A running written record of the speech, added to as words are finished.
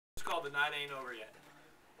night ain't over yet.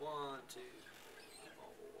 1, 2, 3,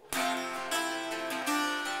 4.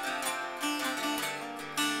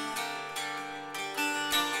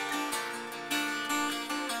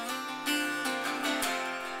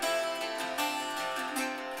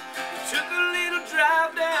 Took a little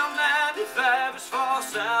drive down 95 as far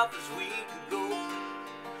south as we could go.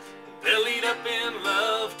 Bellied up in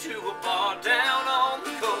love to a bar down on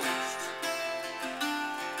the coast.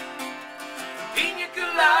 Pina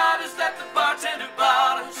coladas that the bartender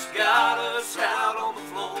bought us got us out on the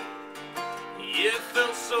floor. Yeah, it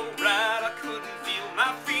felt so right I couldn't feel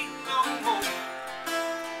my feet no more.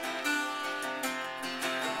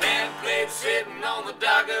 The band played sitting on the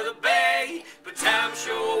dock of the bay, but time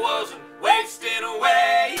sure wasn't wasting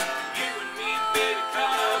away. You and me, baby,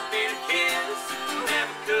 caught up in a kiss.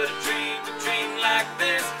 Never could have dreamed a dream like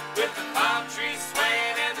this, with the palm trees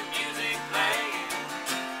swaying and the music playing.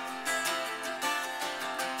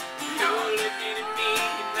 You're looking at me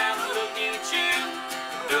and I'm looking at you.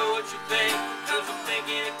 I know what you think, cause I'm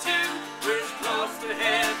thinking it too. We're as close to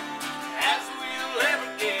heaven as we'll ever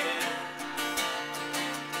get.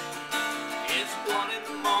 It's 1 in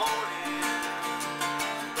the morning,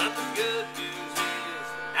 but the good news is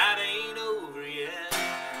the night ain't over yet.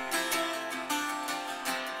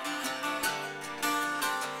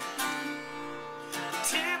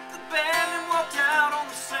 Tipped the band and walked out on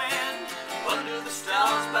the sand, under the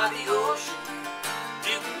stars by the ocean.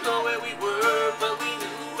 Didn't know where we were, but we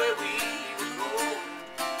knew where we were going.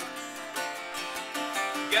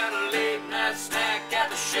 Got a late night snack at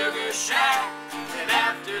the Sugar Shack, and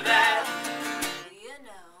after that,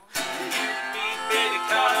 you and me, baby,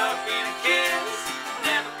 caught up in a kiss.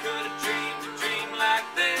 Never could have dreamed a dream like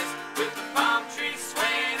this, with the palm trees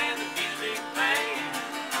swaying and the music playing.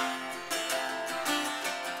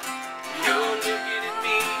 You're looking at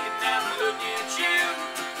me and I'm looking at you.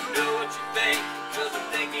 Know what you think, cause I'm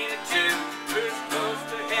thinking it too. We're as close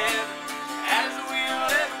to heaven as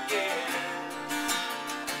we'll ever get.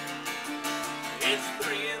 It's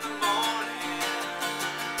 3 in the morning.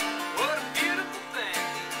 What a beautiful thing.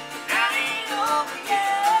 The night ain't over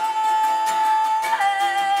yet.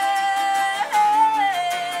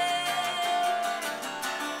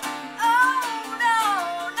 Oh no,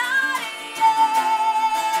 not yet.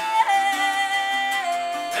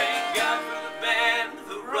 Thank God for the band,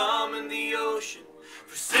 the rum and the ocean,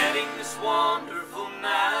 for setting this wonderful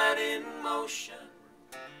night in motion.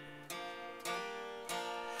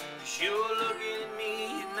 You're looking at me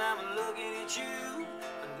and I'm looking at you.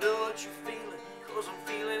 I know what you're feeling, cause I'm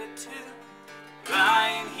feeling it too.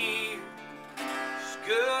 Lying here, as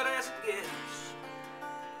good as it gets.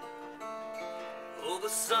 Oh, the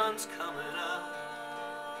sun's coming up.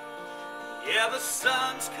 Yeah, the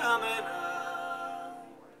sun's coming up.